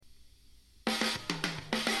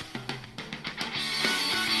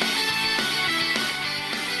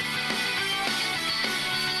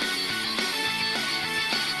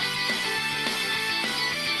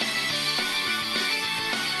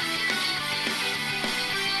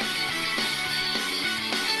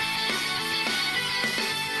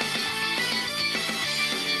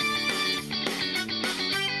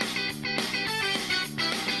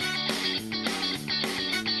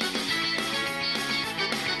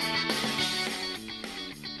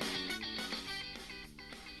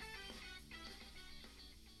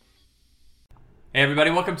Hey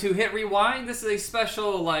everybody, welcome to Hit Rewind. This is a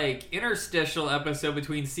special, interstitial episode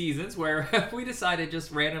between seasons where we decided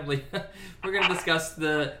just randomly we're going to discuss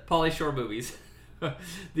the Pauly Shore movies.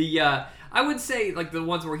 I would say, the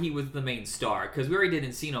ones where he was the main star, because we already did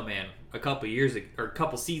Encino Man a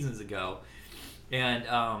couple seasons ago. And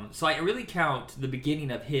so I really count the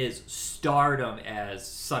beginning of his stardom as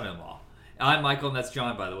son-in-law. I'm Michael, and that's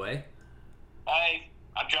John, by the way. Hi,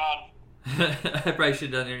 I'm John. I probably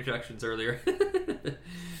should have done introductions earlier.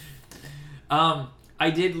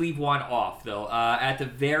 I did leave one off, though. At the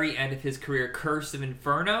very end of his career, Curse of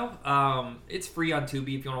Inferno. It's free on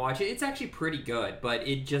Tubi if you want to watch it. It's actually pretty good, but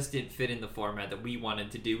it just didn't fit in the format that we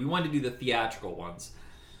wanted to do. We wanted to do the theatrical ones.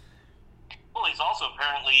 Well, he's also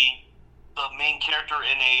apparently the main character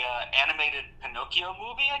in a animated Pinocchio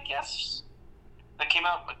movie, I guess, that came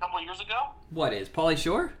out a couple of years ago. What is? Pauly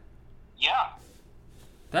Shore? Yeah.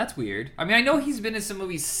 That's weird. I mean, I know he's been in some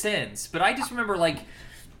movies since, but I just remember,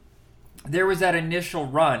 there was that initial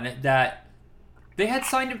run that they had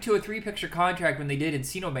signed him to a 3-picture contract when they did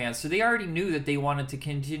Encino Man, so they already knew that they wanted to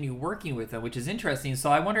continue working with him, which is interesting. So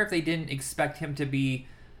I wonder if they didn't expect him to be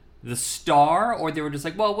the star, or they were just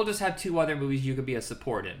like, well, we'll just have 2 other movies you could be a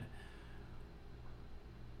support in.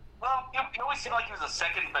 Well, it always seemed like he was a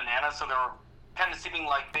second banana, so they were kind of seeming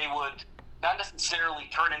like they would not necessarily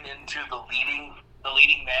turn him into the leading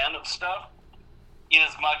man of stuff, in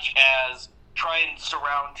as much as try and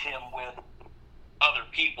surround him with other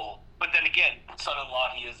people. But then again, son-in-law,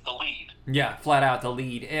 he is the lead. Yeah, flat out the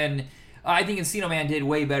lead. And I think Encino Man did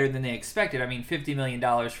way better than they expected. I mean, $50 million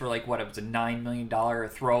for, it was a $9 million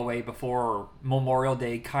throwaway before Memorial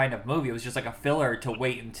Day kind of movie. It was just like a filler to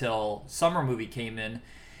wait until summer movie came in.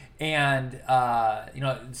 And,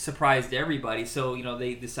 it surprised everybody. So,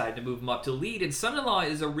 they decided to move him up to lead. And Son-in-Law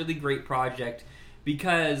is a really great project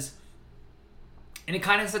because, and it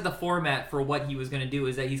kind of set the format for what he was going to do,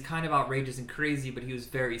 is that he's kind of outrageous and crazy, but he was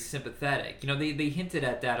very sympathetic. They hinted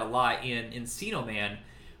at that a lot in Encino Man,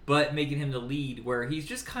 but making him the lead, where he's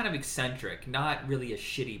just kind of eccentric, not really a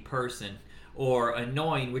shitty person or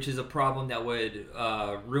annoying, which is a problem that would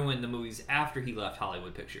ruin the movies after he left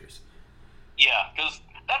Hollywood Pictures. Yeah, because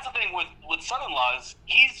that's the thing with son-in-laws.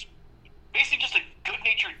 He's basically just a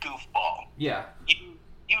good-natured goofball. Yeah.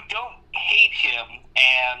 You don't hate him,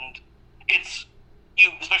 and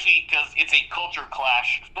especially because it's a culture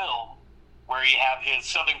clash film where you have his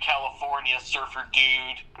Southern California surfer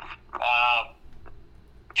dude,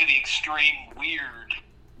 to the extreme weird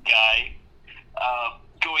guy,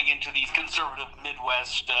 going into these conservative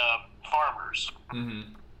Midwest farbers.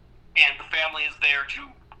 Mm-hmm. And the family is there to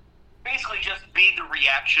basically just be the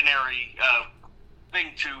reactionary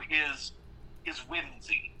thing to his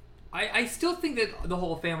whimsy. I still think that the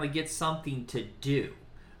whole family gets something to do,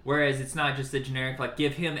 whereas it's not just a generic,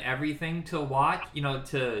 give him everything to watch,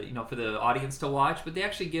 for the audience to watch, but they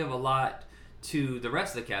actually give a lot to the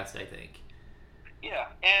rest of the cast, I think. Yeah,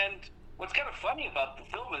 and what's kind of funny about the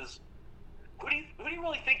film is, who do you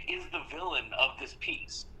really think is the villain of this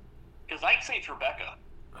piece? Because I'd say it's Rebecca.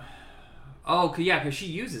 Oh, yeah, because she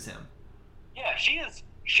uses him. Yeah, she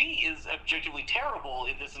is objectively terrible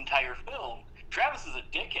in this entire film. Travis is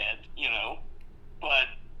a dickhead, but,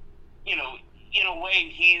 in a way,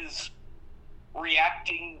 he's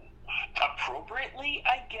reacting appropriately,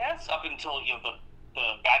 I guess, up until,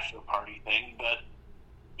 the bachelor party thing, but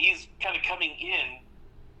he's kind of coming in,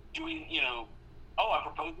 doing, I'm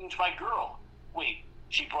proposing to my girl. Wait,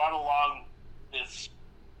 she brought along this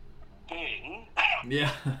thing.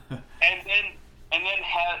 Yeah. and then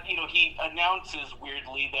he announces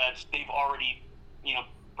weirdly that they've already,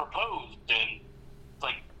 proposed, and it's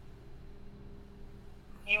like,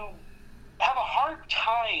 you have a hard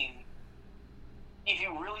time, if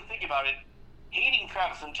you really think about it, hating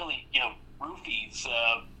Travis until he, roofies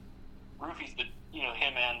the,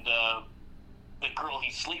 him and the girl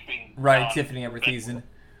he's sleeping. Right, Tiffany Amber Thiessen.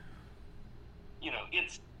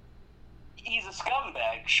 He's a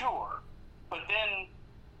scumbag, sure, but then,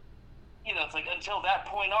 it's like, until that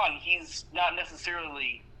point on, he's not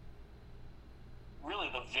necessarily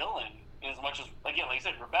really the villain, as much as, again, like I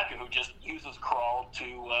said, Rebecca, who just uses Crawl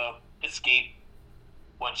to escape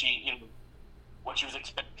what she was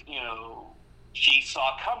expecting, she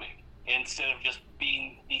saw coming, instead of just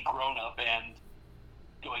being the grown-up and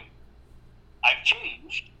going, I've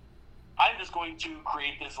changed. I'm just going to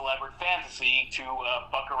create this elaborate fantasy to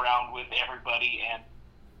fuck around with everybody and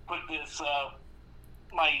put this,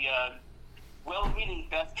 my well-meaning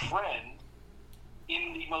best friend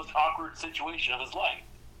in the most awkward situation of his life.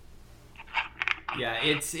 Yeah,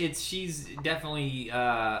 it's she's definitely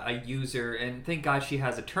a user, and thank God she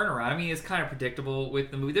has a turnaround. I mean, it's kind of predictable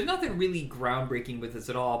with the movie. There's nothing really groundbreaking with this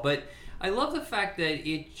at all, but I love the fact that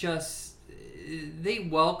it just they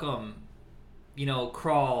welcome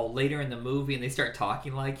Crawl later in the movie, and they start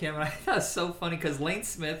talking like him. And I thought it was so funny because Lane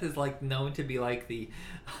Smith is like known to be like the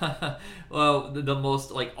the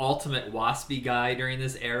most like ultimate waspy guy during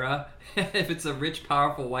this era. If it's a rich,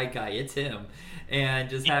 powerful white guy, it's him. And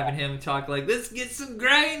just having him talk like, let's get some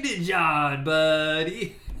grindage on,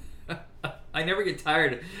 buddy. I never get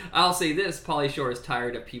tired. I'll say this, Pauly Shore is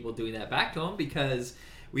tired of people doing that back to him because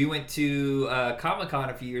we went to Comic-Con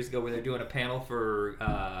a few years ago where they're doing a panel for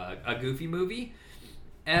a Goofy movie.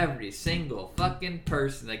 Every single fucking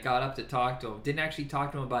person that got up to talk to him didn't actually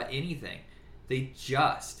talk to him about anything. They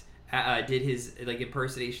just did his like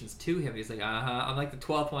impersonations to him. He's like, I'm like the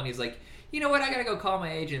 12th one. He's like, you know what? I gotta go call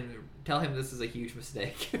my agent and tell him this is a huge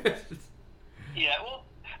mistake. Yeah, well,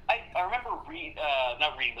 I remember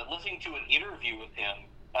not reading, but listening to an interview with him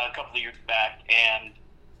a couple of years back, and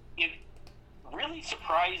it really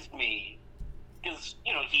surprised me because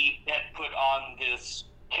he had put on this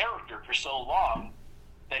character for so long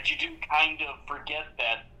that you do kind of forget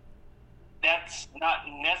that that's not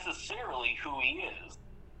necessarily who he is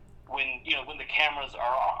when the cameras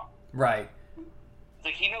are off. Right. It's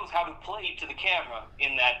like he knows how to play to the camera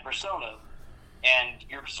in that persona, and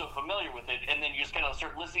you're so familiar with it, and then you just kind of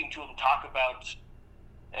start listening to him talk about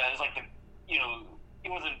it's like it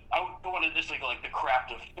wasn't, I don't want to just like the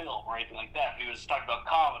craft of film or anything like that. He was talking about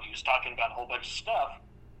comedy. He was talking about a whole bunch of stuff,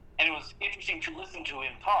 and it was interesting to listen to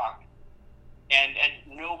him talk. And at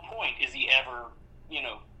no point is he ever,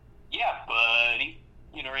 yeah, buddy,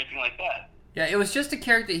 or anything like that. Yeah, it was just a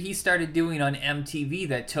character he started doing on MTV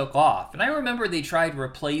that took off. And I remember they tried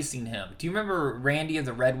replacing him. Do you remember Randy of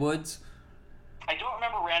the Redwoods? I don't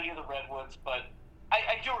remember Randy of the Redwoods, but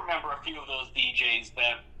I do remember a few of those DJs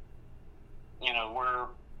that, were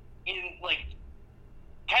in, like,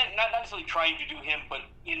 kind of not necessarily trying to do him, but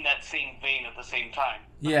in that same vein at the same time.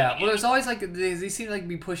 Yeah, well, there's always, like, they seem like to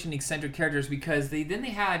be pushing eccentric characters because they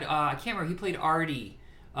had, I can't remember, he played Artie,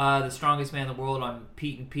 the strongest man in the world on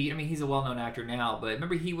Pete and Pete. I mean, he's a well-known actor now, but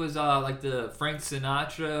remember he was, like, the Frank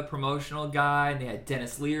Sinatra promotional guy, and they had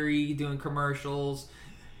Dennis Leary doing commercials.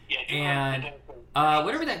 Yeah, and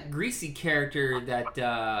whatever that greasy character that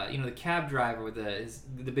the cab driver with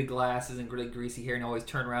the big glasses and really greasy hair and always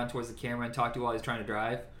turn around towards the camera and talk to you while he's trying to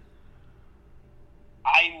drive.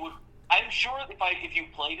 I'm sure if you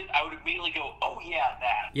played it, I would immediately go, oh yeah,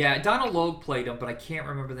 that. Yeah, Donald Logue played him, but I can't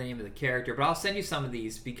remember the name of the character. But I'll send you some of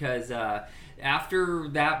these because after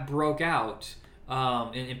that broke out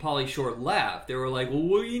and Pauly Shore left, they were like,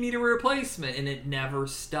 well, you need a replacement, and it never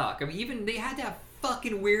stuck. I mean, even they had that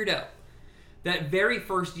fucking weirdo that very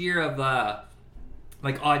first year of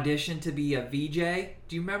audition to be a VJ.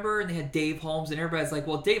 Do you remember? And they had Dave Holmes, and everybody's like,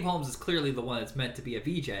 well, Dave Holmes is clearly the one that's meant to be a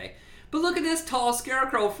VJ. But look at this tall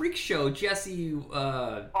scarecrow freak show, Jesse.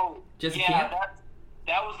 Jesse yeah, Camp?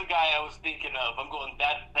 that was the guy I was thinking of. I'm going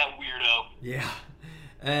that weirdo. Yeah.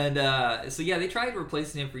 And so yeah, they tried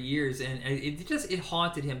replacing him for years, and it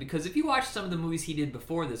haunted him because if you watch some of the movies he did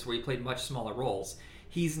before this, where he played much smaller roles,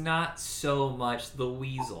 he's not so much the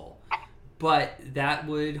Weasel, but that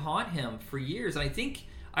would haunt him for years. And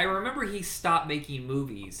I remember he stopped making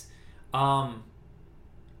movies, and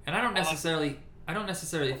I don't necessarily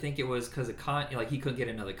think it was because he couldn't get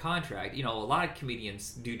another contract. A lot of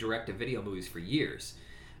comedians do direct-to-video movies for years,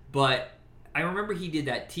 but I remember he did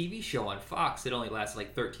that TV show on Fox that only lasted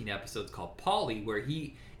like 13 episodes called Pauly, where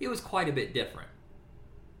it was quite a bit different.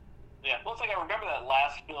 Yeah, looks like I remember that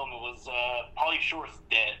last film. It was Pauly Shore's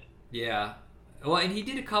Dead. Yeah. Well, and he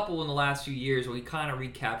did a couple in the last few years where he kind of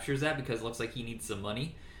recaptures that because it looks like he needs some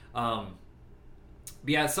money. But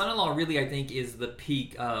yeah, Son-in-Law really, I think, is the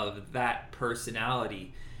peak of that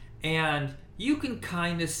personality. And you can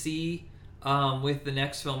kind of see with the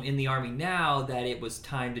next film, In the Army Now, that it was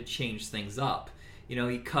time to change things up.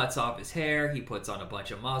 He cuts off his hair, he puts on a bunch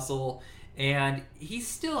of muscle, and he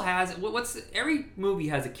still has every movie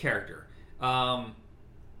has a character.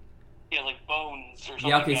 Yeah, like Bones or something.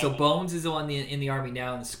 Yeah, okay, like so that. Bones is the one in the Army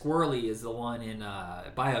Now, and Squirrely is the one in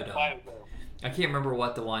Biodome. I can't remember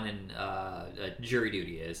what the one in Jury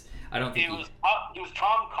Duty is. I don't think it was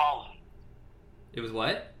Tom Collins. It was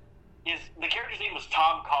what? The character's name was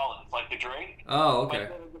Tom Collins, like the drink. Oh, okay.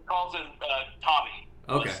 But it calls him Tommy.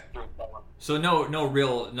 Okay. So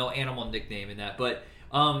no animal nickname in that, but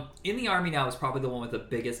In the Army Now is probably the one with the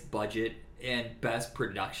biggest budget and best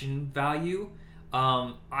production value.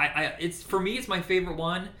 It's for me, it's my favorite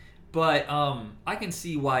one, but I can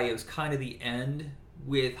see why it was kind of the end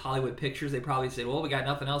with Hollywood Pictures, they probably said, well, we got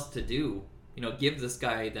nothing else to do. Give this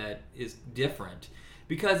guy that is different.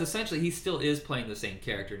 Because essentially he still is playing the same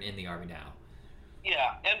character in the Army now.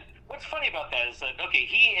 Yeah, and what's funny about that is that, okay,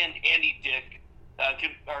 he and Andy Dick,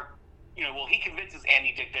 he convinces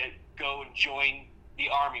Andy Dick to go and join the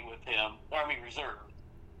Army with him, Army Reserve,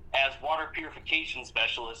 as water purification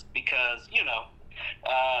specialist because,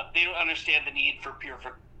 they don't understand the need for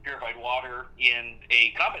purified water in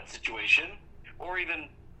a combat situation or even,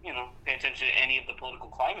 pay attention to any of the political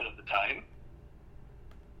climate of the time.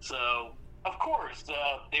 So, of course,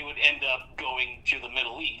 they would end up going to the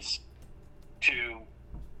Middle East to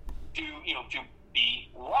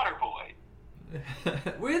be water boy.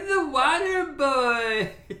 We're the water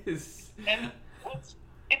boys. And it's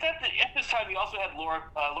at this time we also had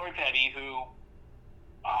Lori Petty, who,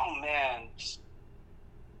 oh man,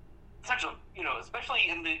 such a especially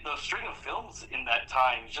in the string of films in that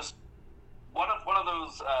time, just one of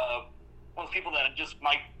those people that just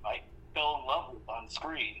might fell in love with on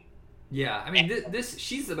screen. Yeah, I mean,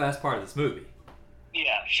 she's the best part of this movie.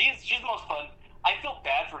 Yeah, she's the most fun. I feel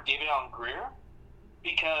bad for David Alan Grier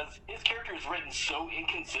because his character is written so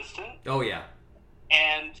inconsistent. Oh, yeah.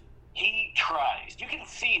 And he tries. You can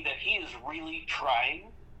see that he is really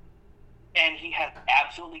trying, and he has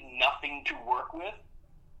absolutely nothing to work with.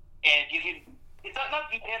 And you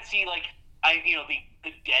can't see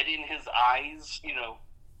the dead in his eyes,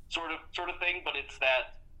 sort of thing, but it's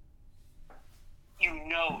that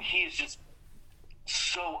he's just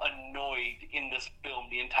so annoyed in this film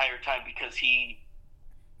the entire time because he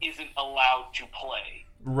isn't allowed to play.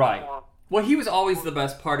 Right. Well, he was always the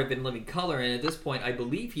best part of In Living Color, and at this point, I'm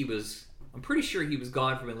pretty sure he was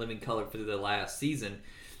gone from In Living Color for the last season,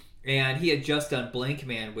 and he had just done Blank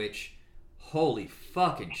Man, which, holy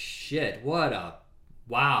fucking shit, wow.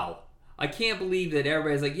 I can't believe that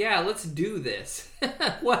everybody's like, yeah, let's do this.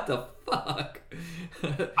 What the fuck?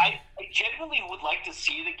 I genuinely would like to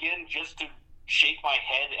see it again just to shake my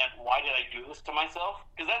head at why did I do this to myself?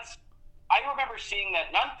 Because I remember seeing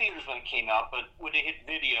that, not in theaters when it came out, but when it hit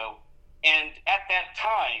video. And at that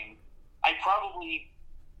time, I definitely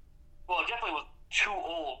was too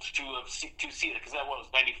old to see it, because that was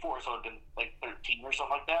 94, so it would have been like 13 or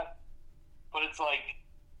something like that. But it's like,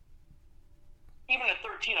 even at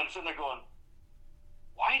 13, I'm sitting there going,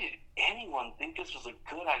 why did anyone think this was a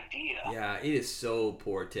good idea? Yeah, it is so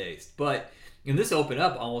poor taste. And this opened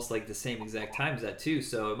up almost like the same exact time as that too,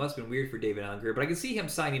 so it must have been weird for David Alan Grier. But I can see him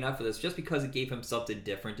signing up for this just because it gave him something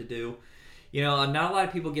different to do. Not a lot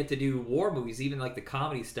of people get to do war movies, even like the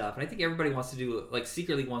comedy stuff. And I think everybody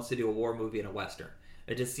secretly wants to do a war movie and a Western.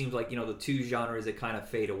 It just seems like, the two genres that kind of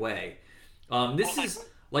fade away. This is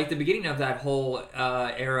like the beginning of that whole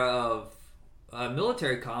era of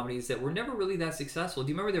military comedies that were never really that successful. Do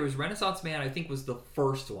you remember there was Renaissance Man, I think was the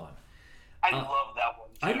first one. I love that one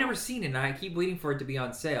too. I've never seen it, and I keep waiting for it to be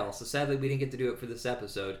on sale, so sadly we didn't get to do it for this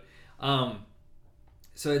episode. And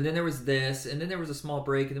then there was this, and then there was a small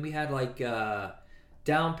break, and then we had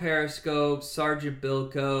Down Periscope, Sergeant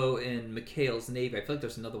Bilko, and McHale's Navy. I feel like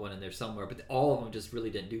there's another one in there somewhere, but all of them just really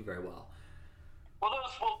didn't do very well. Well,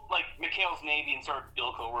 like McHale's Navy and Sergeant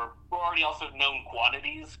Bilko were already also known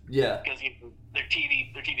quantities. Yeah. Because their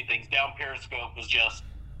TV things. Down Periscope was just,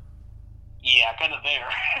 kind of there.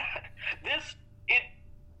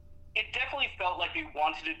 It definitely felt like they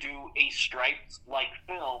wanted to do a Stripes-like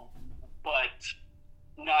film, but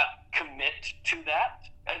not commit to that.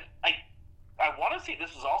 I want to say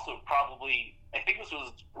this was also probably, I think this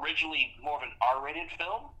was originally more of an R-rated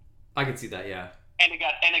film. I can see that, yeah. And it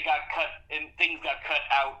got cut, and things got cut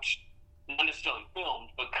out, not necessarily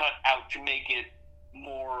filmed, but cut out to make it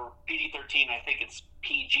more PG-13. I think it's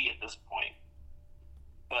PG at this point.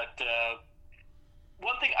 But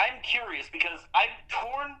one thing, I'm curious, because I'm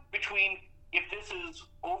torn between if this is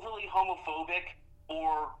overly homophobic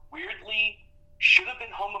or weirdly should have been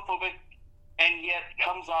homophobic and yet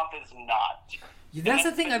comes off as not. Yeah, that's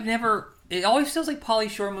the thing. It always feels like Pauly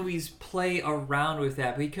Shore movies play around with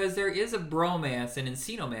that, because there is a bromance in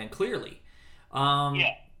Encino Man, clearly.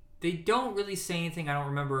 They don't really say anything, I don't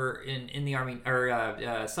remember, in the Army,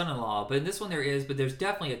 or Son-in-Law, but in this one there is, but there's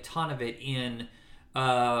definitely a ton of it in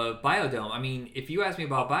Biodome. I mean, if you ask me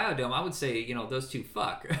about Biodome, I would say, those two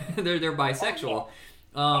fuck. they're bisexual.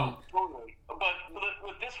 Totally. But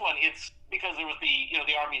with this one, it's because there was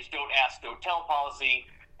the Army's don't ask, don't tell policy.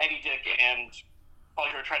 Eddie Dick and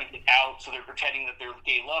Pauly Shore are trying to get out, so they're pretending that they're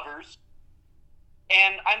gay lovers.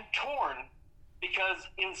 And I'm torn because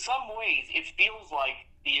in some ways it feels like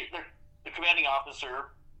the commanding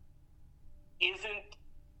officer isn't.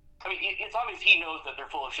 I mean, it's obvious he knows that they're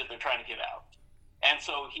full of shit they're trying to get out, and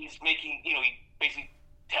so he's making. basically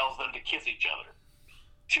tells them to kiss each other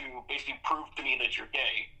to basically prove to me that you're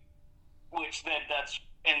gay, which then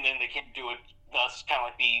and then they can't do it, thus kind of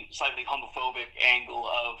like the slightly homophobic angle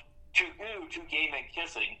of two gay men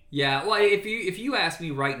kissing. Yeah, well, if you ask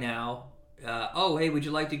me right now, oh, hey, would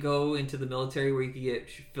you like to go into the military where you can get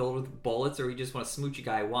filled with bullets, or you just want to smooch a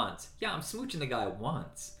guy once? Yeah, I'm smooching the guy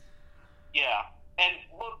once. Yeah, and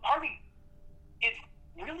well, part of it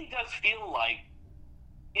really does feel like,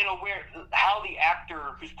 where how the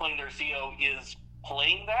actor who's playing their CO is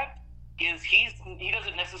playing that is he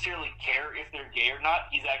doesn't necessarily care if they're gay or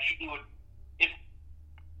not.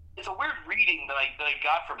 It's a weird reading that I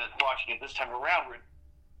got from it watching it this time around, where it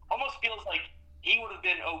almost feels like he would have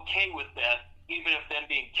been okay with that, even if them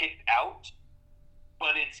being kicked out.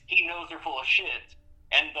 But he knows they're full of shit,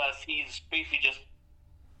 and thus he's basically just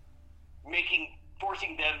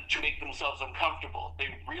forcing them to make themselves uncomfortable.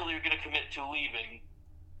 They really are going to commit to leaving.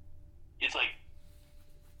 It's like,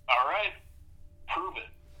 all right, prove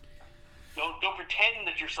it. Don't pretend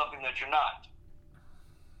that you're something that you're not.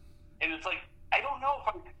 And it's like, I don't know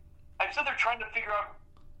if I'm sitting there trying to figure out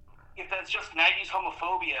if that's just 90s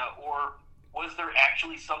homophobia, or was there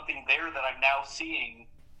actually something there that I'm now seeing?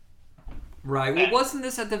 Right. Well, wasn't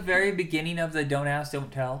this at the very beginning of the Don't Ask,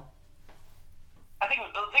 Don't Tell? I think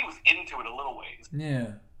it was into it a little ways.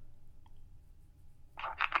 Yeah.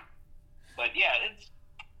 But yeah,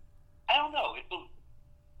 I don't know.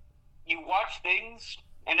 You watch things,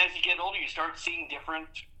 and as you get older, you start seeing things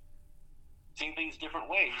different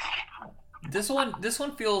ways. This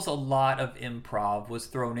one feels a lot of improv was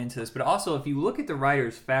thrown into this, but also if you look at the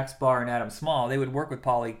writers, Fax Barr and Adam Small, they would work with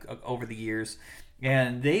Pauly over the years,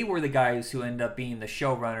 and they were the guys who ended up being the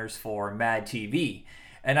showrunners for Mad TV.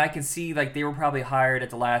 And I can see like they were probably hired at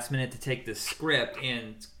the last minute to take the script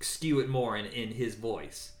and skew it more in his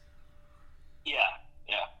voice. Yeah.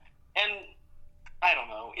 And I don't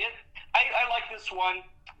know. I like this one,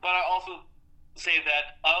 but I also say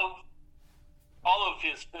that of all of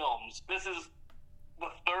his films, this is my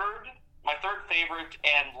third favorite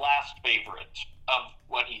and last favorite of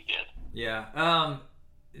what he did. Yeah.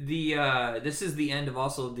 This is the end of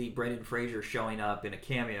also the Brendan Fraser showing up in a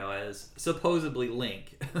cameo as supposedly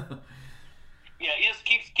Link. Yeah, he just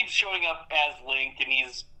keeps showing up as Link, and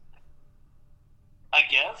he's, I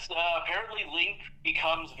guess, apparently Link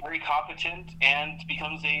becomes very competent and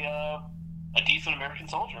becomes a decent American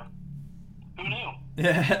soldier. Who knew?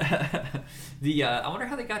 I wonder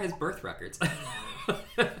how they got his birth records.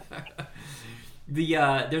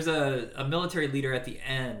 There's a military leader at the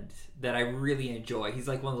end that I really enjoy. He's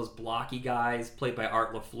like one of those blocky guys played by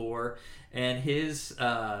Art LaFleur, and his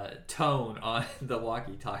tone on the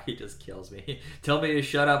walkie-talkie just kills me. Tell me to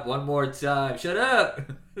shut up one more time. Shut up!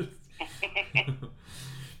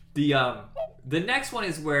 The next one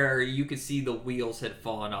is where you could see the wheels had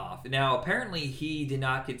fallen off. Now, apparently he did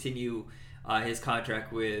not continue his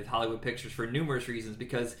contract with Hollywood Pictures for numerous reasons,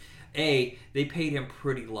 because A, they paid him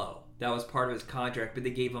pretty low. That was part of his contract, but they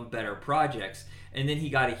gave him better projects. And then he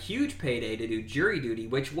got a huge payday to do Jury Duty,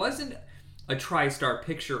 which wasn't a TriStar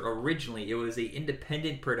picture originally. It was an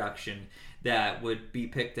independent production that would be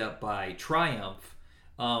picked up by Triumph,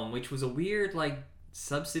 which was a weird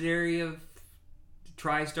subsidiary of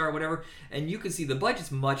TriStar, whatever. And you can see the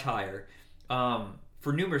budget's much higher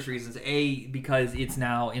for numerous reasons. A, because it's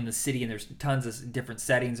now in the city and there's tons of different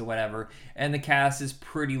settings or whatever, and the cast is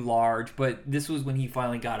pretty large, but this was when he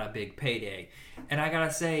finally got a big payday. And I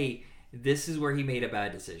gotta say, this is where he made a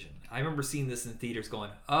bad decision. I remember seeing this in theaters going,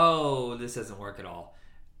 oh, this doesn't work at all.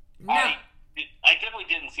 No. I definitely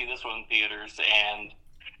didn't see this one in theaters, and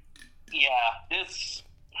yeah, this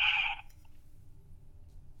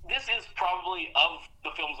is probably, of the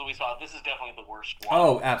films that we saw, this is definitely the worst one.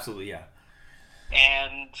 Oh, absolutely, yeah.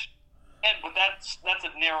 But that's a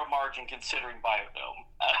narrow margin considering Biodome.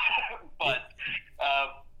 But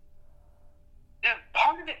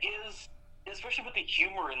part of it is, especially with the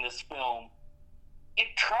humor in this film, it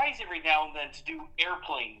tries every now and then to do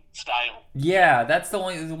Airplane style. Yeah, that's the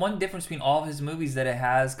one difference between all of his movies, that it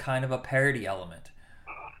has kind of a parody element.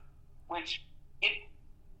 Which it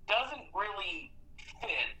doesn't really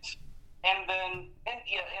fit. And I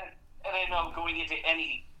know going into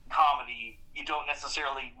any comedy, you don't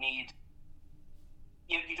necessarily need,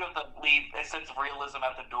 you don't have to leave a sense of realism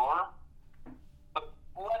at the door. But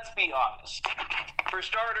let's be honest. For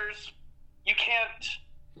starters, you can't,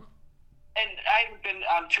 and I haven't been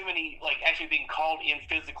on too many, actually being called in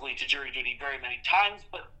physically to jury duty very many times,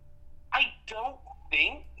 but I don't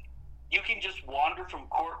think you can just wander from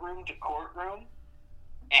courtroom to courtroom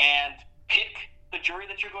and pick the jury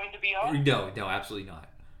that you're going to be on. No, absolutely not.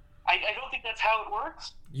 I don't think that's how it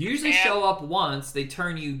works. You usually show up once, they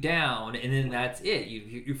turn you down, and then that's it.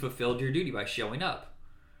 You fulfilled your duty by showing up.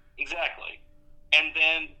 Exactly. And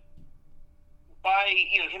then by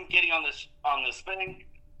him getting on this thing,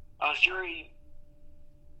 on this jury,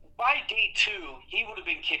 by day 2, he would have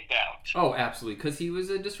been kicked out. Oh, absolutely, because he was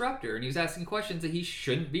a disruptor, and he was asking questions that he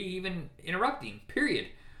shouldn't be even interrupting, period.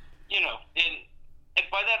 And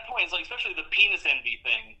by that point, it's like, especially the penis envy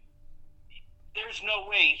thing, there's no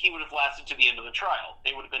way he would have lasted to the end of the trial.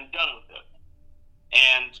 They would have been done with it.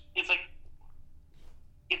 And it's like,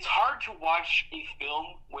 it's hard to watch a film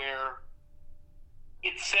where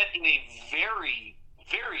it's set in a very,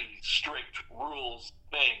 very strict rules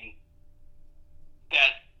thing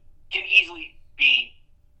that can easily be,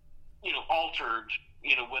 altered,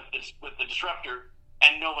 with the disruptor,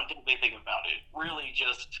 and no one did anything about it. Really,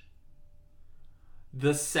 just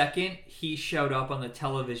the second he showed up on the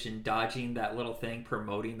television dodging that little thing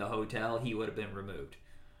promoting the hotel, he would have been removed.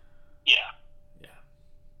 Yeah. Yeah.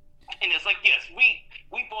 And it's like, yes, we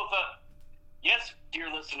both, yes, dear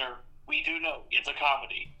listener, we do know it's a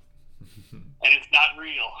comedy. And it's not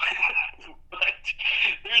real. But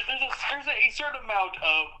there's a certain amount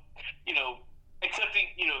of, accepting,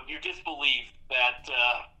 your disbelief that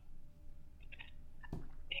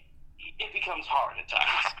it becomes hard at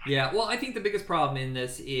times. Yeah, well, I think the biggest problem in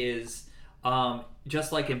this is,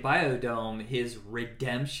 just like in Biodome, his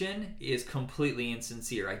redemption is completely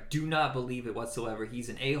insincere. I do not believe it whatsoever. He's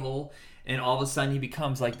an a-hole, and all of a sudden he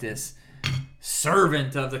becomes like this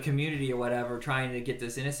servant of the community or whatever, trying to get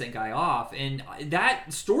this innocent guy off. And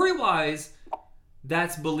that, story-wise,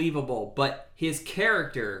 that's believable, but his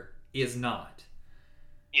character is not.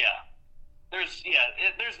 Yeah. There's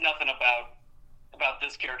nothing about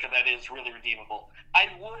this character that is really redeemable. I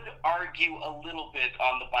would argue a little bit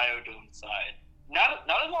on the Biodome side. Not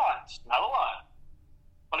a lot,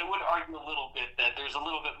 but I would argue a little bit that there's a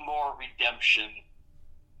little bit more redemption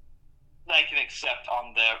that I can accept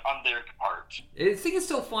on their part. I think it's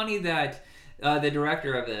so funny that the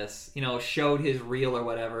director of this, showed his reel or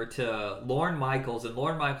whatever to Lorne Michaels, and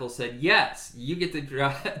Lorne Michaels said, "Yes, you get to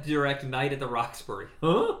direct Night at the Roxbury."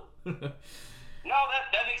 Huh? No,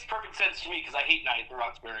 that makes perfect sense to me because I hate Night at the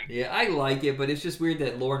Roxbury. Yeah, I like it, but it's just weird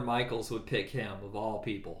that Lorne Michaels would pick him of all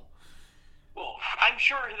people. Well, I'm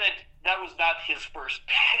sure that was not his first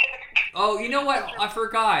pick. Oh, you know what? I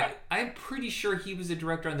forgot. I'm pretty sure he was a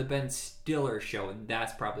director on the Ben Stiller show, and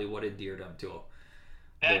that's probably what endeared him to him.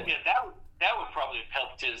 That would probably have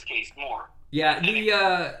helped his case more. Yeah,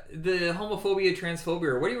 the homophobia, transphobia,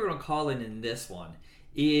 or whatever you want to call it in this one,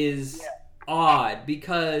 is odd,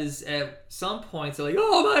 because at some points they're like,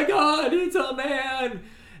 "Oh my God, it's a man,"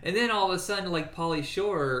 and then all of a sudden, like Pauly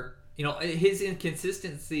Shore, his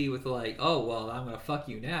inconsistency with like, "Oh well, I'm gonna fuck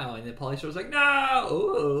you now," and then Pauly Shore's like, "No."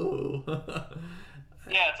 Ooh.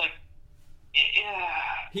 Yeah, it's like,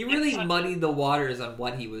 he really muddied the waters on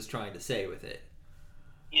what he was trying to say with it.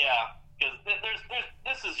 Yeah, because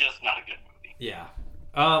this is just not a good movie. Yeah.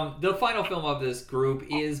 The final film of this group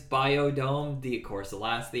is Biodome, of course, the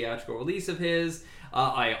last theatrical release of his.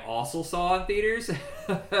 I also saw in theaters. I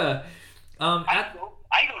don't know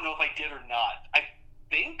if I did or not. I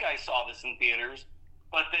think I saw this in theaters,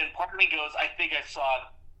 but then part of me goes, I think I saw it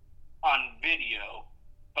on video,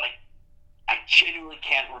 but I genuinely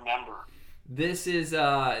can't remember. This is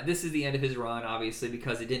the end of his run, obviously,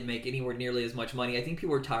 because it didn't make anywhere nearly as much money. I think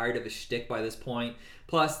people were tired of his shtick by this point.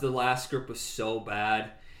 Plus, the last script was so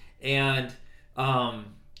bad, and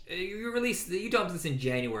you dumped this in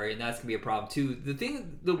January, and that's gonna be a problem too. The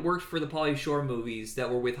thing that worked for the Pauly Shore movies that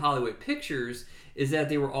were with Hollywood Pictures is that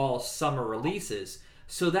they were all summer releases,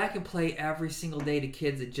 so that can play every single day to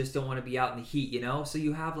kids that just don't want to be out in the heat, So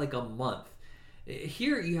you have like a month.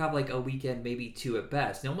 Here you have like a weekend, maybe 2 at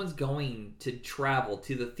best. No one's going to travel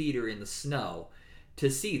to the theater in the snow to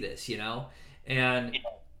see this, And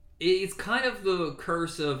it's kind of the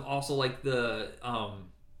curse of also like the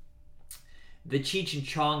Cheech and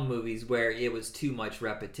Chong movies where it was too much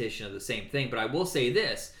repetition of the same thing. But I will say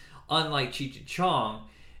this, unlike Cheech and Chong,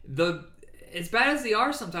 as bad as they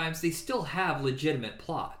are sometimes, they still have legitimate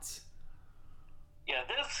plots. Yeah,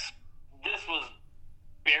 this was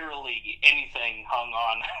barely anything hung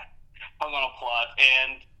on a plot,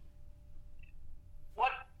 and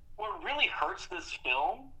what really hurts this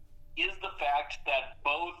film is the fact that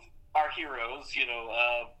both our heroes,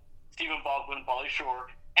 Stephen Baldwin and Pauly Shore,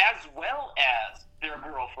 as well as their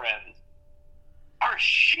girlfriends, are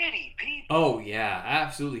shitty people. Oh yeah,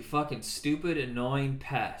 absolutely fucking stupid, annoying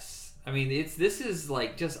pests. I mean, this is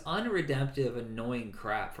like just unredemptive, annoying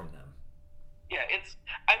crap from them. Yeah, it's.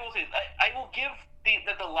 I will say. I will give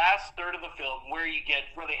the last third of the film where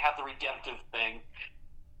they have the redemptive thing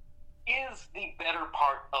is the better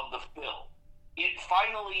part of the film. It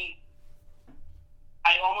finally,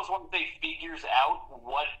 I almost want to say, figures out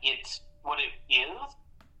what it is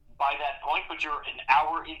by that point. But you're an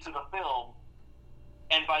hour into the film,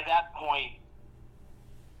 and by that point,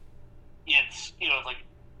 it's it's like,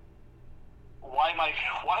 why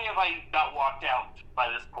have I not walked out by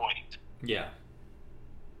this point? Yeah.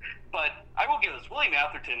 But I will give this: William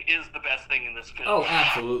Atherton is the best thing in this film. Oh,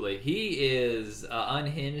 absolutely. He is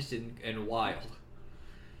unhinged and wild.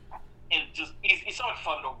 And just he's so much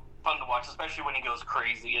fun to watch, especially when he goes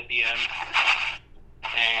crazy at the end.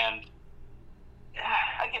 And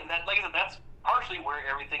again, that, like I said, that's partially where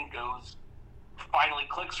everything finally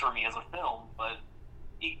clicks for me as a film. But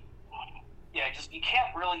you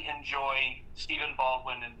can't really enjoy Stephen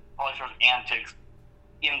Baldwin and Pauly Shore's antics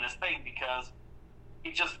in this thing because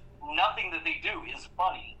it just. Nothing that they do is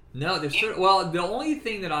funny. No, there's the only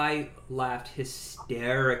thing that I laughed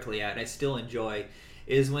hysterically at, and I still enjoy,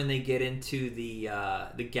 is when they get into the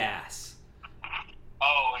gas.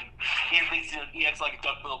 Oh, and he acts like a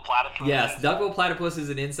duckbill platypus. Yes, duckbill platypus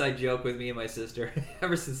is an inside joke with me and my sister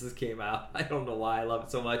ever since this came out. I don't know why I love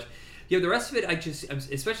it so much. Yeah, the rest of it,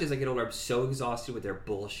 especially as I get older, I'm so exhausted with their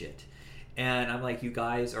bullshit, and I'm like, you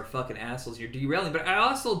guys are fucking assholes. You're derailing. But I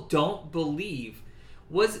also don't believe.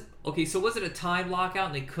 Was it a time lockout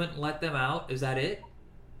and they couldn't let them out? Is that it?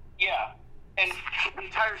 Yeah, and the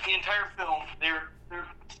entire film, they're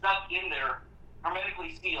stuck in there,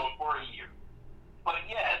 hermetically sealed for a year. But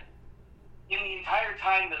yet, in the entire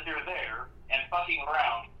time that they're there and fucking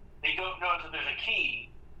around, they don't notice that there's a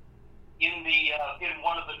key in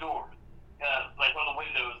one of the doors, like one of the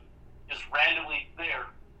windows, just randomly there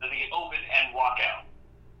that they can open and walk out.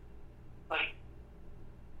 Like,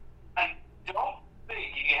 I don't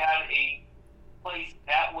think if you had a place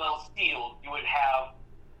that well sealed, you would have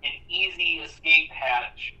an easy escape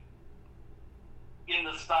hatch in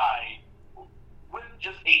the side with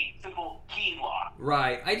just a simple key lock.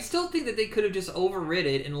 Right. I still think that they could have just overrid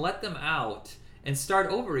it and let them out and start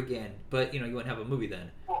over again. But, you wouldn't have a movie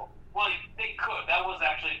then. Well, they could. That was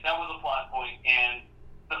a plot point, and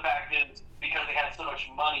the fact is, because they had so much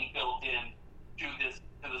money built in to this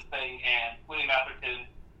thing, and William Atherton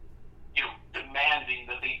demanding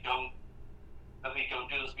that they don't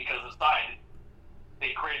do this because of science,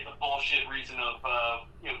 they created the bullshit reason of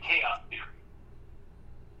chaos theory.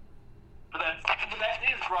 But that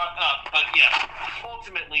is brought up. But yes,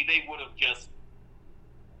 ultimately they would have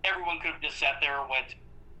everyone could have just sat there and went,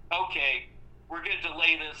 okay, we're going to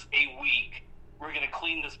delay this a week. We're going to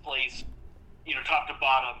clean this place, top to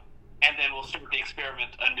bottom, and then we'll start the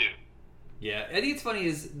experiment anew. Yeah, I think it's funny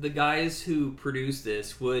is the guys who produced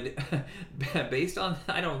this would, based on,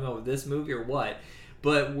 I don't know, this movie or what,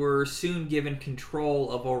 but were soon given control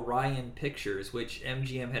of Orion Pictures, which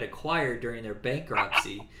MGM had acquired during their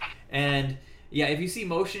bankruptcy. And yeah, if you see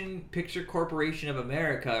Motion Picture Corporation of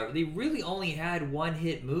America, they really only had one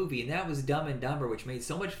hit movie, and that was Dumb and Dumber, which made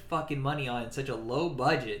so much fucking money on such a low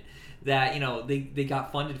budget that, they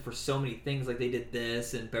got funded for so many things, like they did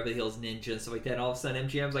this and Beverly Hills Ninja and stuff like that, and all of a sudden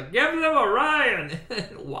MGM's like, give them Orion!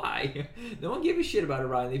 Why? No one gave a shit about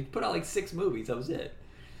Orion. They put out like 6 movies, that was it.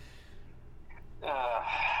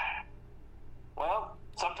 Well,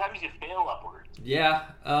 sometimes you fail upwards. Yeah,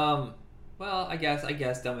 well, I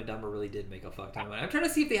guess Dumb and Dumber really did make a fuck ton of money. I'm trying to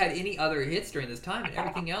see if they had any other hits during this time, and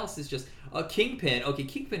everything else is just Kingpin. Okay,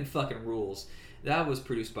 Kingpin fucking rules. That was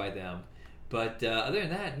produced by them. But other than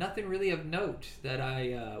that, nothing really of note that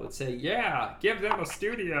I would say, yeah, give them a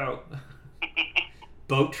studio.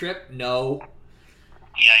 Boat Trip? No.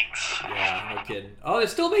 Yikes. Yeah, no kidding. Oh, they're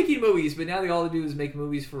still making movies, but now all they do is make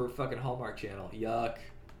movies for fucking Hallmark Channel. Yuck.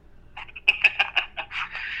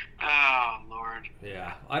 Oh, Lord.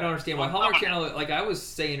 Yeah, I don't understand why Hallmark Channel, like I was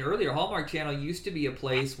saying earlier, Hallmark Channel used to be a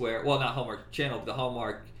place where, well, not Hallmark Channel, but the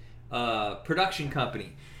Hallmark production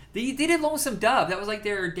company. They did Lonesome Dove. That was like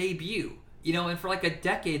their debut. And for like a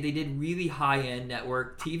decade, they did really high-end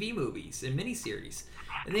network TV movies and miniseries.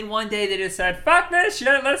 And then one day they just said, fuck this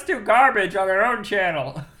shit, let's do garbage on their own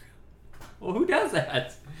channel. Well, who does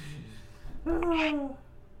that? Oh,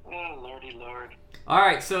 Lordy Lord. All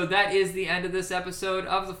right, so that is the end of this episode.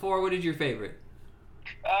 Of the 4, what is your favorite?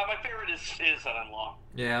 My favorite is Son-in-Law.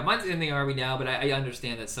 Yeah, mine's in the Army now, but I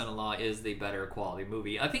understand that Son-in-Law is the better quality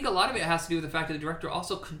movie. I think a lot of it has to do with the fact that the director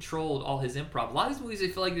also controlled all his improv. A lot of these movies, I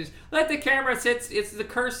feel like just let the camera sit. It's the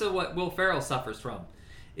curse of what Will Ferrell suffers from,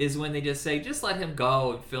 is when they just say, just let him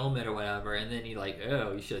go and film it or whatever, and then you're like,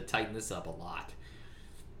 oh, you should have tightened this up a lot.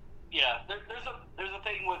 Yeah, there's a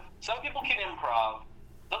thing with some people can improv.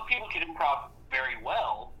 Some people can improv very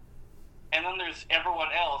well, and then there's everyone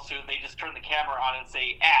else who they just turn the camera on and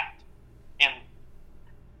say act, and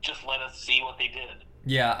just let us see what they did.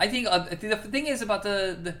 Yeah, I think the thing is about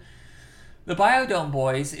the Biodome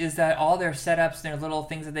boys is that all their setups and their little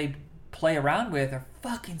things that they play around with are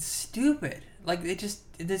fucking stupid. Like,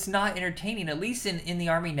 it's not entertaining. At least in the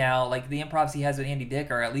Army now, like, the improvs he has with Andy Dick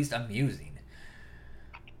are at least amusing.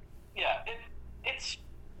 Yeah,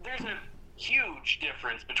 there's a huge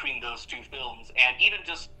difference between those two films, and even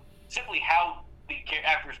just simply how the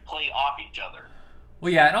actors play off each other.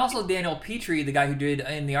 Well, yeah, and also Daniel Petrie, the guy who did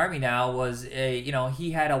In the Army Now, was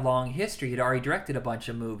he had a long history. He'd already directed a bunch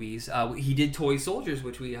of movies. He did Toy Soldiers,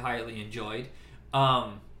 which we highly enjoyed.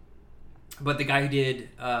 But the guy who did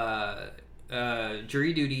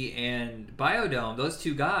Jury Duty and Biodome, those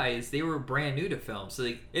two guys, they were brand new to film.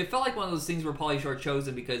 So it felt like one of those things where Pauly Shore chose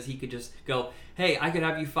them because he could just go, hey, I could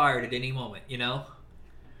have you fired at any moment, you know?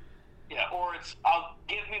 Yeah, or it's, I'll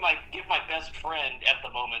give my best friend at the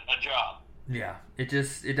moment a job. Yeah, it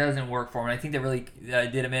doesn't work for him. I think that really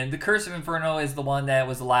did him in. The Curse of Inferno is the one that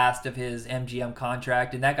was the last of his MGM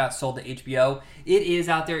contract, and that got sold to HBO. It is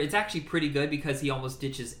out there. It's actually pretty good because he almost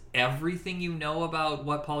ditches everything you know about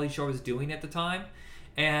what Pauly Shore was doing at the time,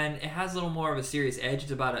 and it has a little more of a serious edge.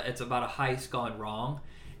 It's about a heist gone wrong,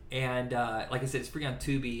 and like I said, it's free on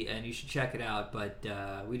Tubi, and you should check it out. But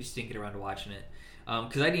we just didn't get around to watching it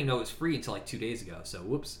because I didn't even know it was free until like 2 days ago. So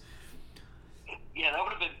whoops. Yeah, that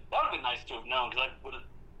would have been nice to have known, because I would have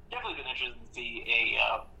definitely been interested to see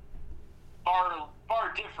a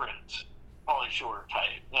far different Pauly Shore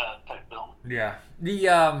type film. Yeah.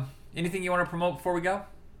 The anything you want to promote before we go?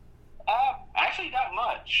 Actually, not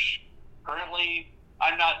much. Currently,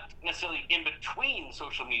 I'm not necessarily in between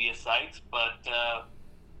social media sites, but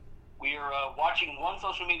we are watching one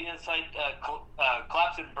social media site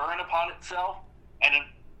collapse and burn upon itself, and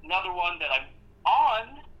another one that I'm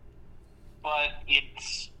on. But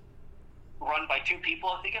it's run by two people,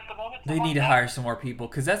 I think, at the moment. They need to hire some more people,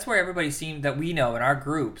 because that's where everybody seems that we know in our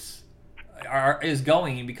groups is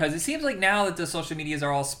going. Because it seems like now that the social medias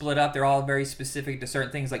are all split up, they're all very specific to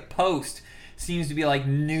certain things. Like Post seems to be like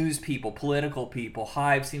news people, political people.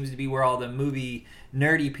 Hive seems to be where all the movie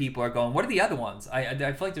nerdy people are going. What are the other ones? I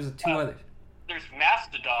feel like there's two others. There's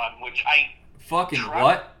Mastodon, which I fucking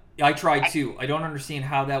what? I tried too. I don't understand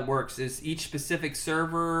how that works. Is each specific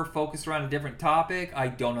server focused around a different topic? I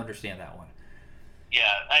don't understand that one. Yeah,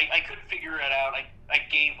 I couldn't figure it out. I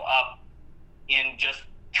gave up in just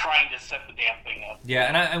trying to set the damn thing up.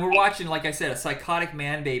 Yeah, and we're watching, like I said, a psychotic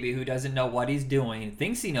man baby who doesn't know what he's doing,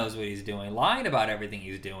 thinks he knows what he's doing, lying about everything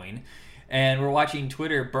he's doing, and we're watching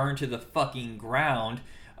Twitter burn to the fucking ground.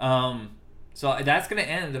 So that's going to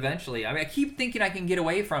end eventually. I mean, I keep thinking I can get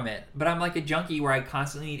away from it, but I'm like a junkie where I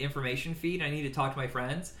constantly need information feed. I need to talk to my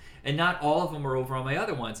friends, and not all of them are over on my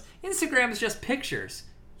other ones. Instagram is just pictures.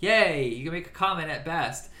 Yay, you can make a comment at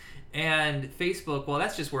best. And Facebook, well,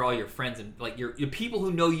 that's just where all your friends and like your people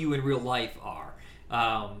who know you in real life are.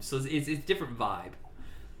 So it's a different vibe.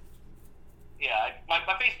 Yeah, my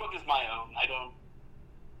Facebook is my own. I don't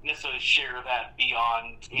necessarily share that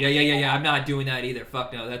beyond. Yeah. I'm not doing that either.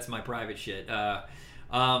 Fuck no, that's my private shit. So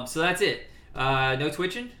that's it. No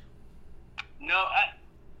twitching? No,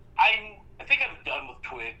 I think I'm done with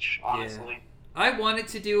Twitch, honestly. Yeah. I wanted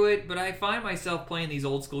to do it, but I find myself playing these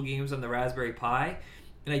old school games on the Raspberry Pi,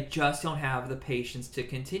 and I just don't have the patience to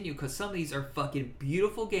continue because some of these are fucking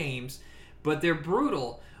beautiful games, but they're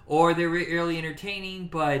brutal. Or they're really entertaining,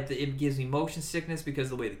 but it gives me motion sickness because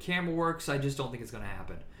of the way the camera works. So I just don't think it's going to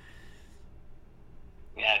happen.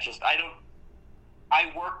 Yeah, it's just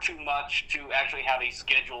I work too much to actually have a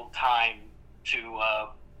scheduled time to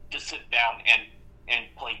sit down and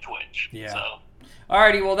play Twitch. Yeah. So.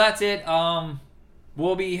 Alrighty, well that's it.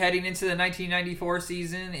 We'll be heading into the 1994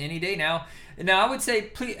 season any day now. Now, I would say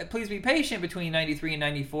please be patient between 93 and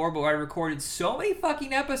 94, but I recorded so many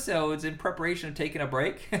fucking episodes in preparation of taking a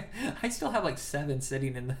break. I still have like 7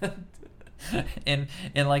 sitting in the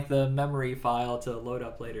in like the memory file to load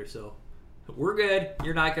up later, so we're good.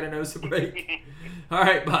 You're not going to notice a break. All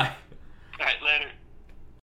right, bye.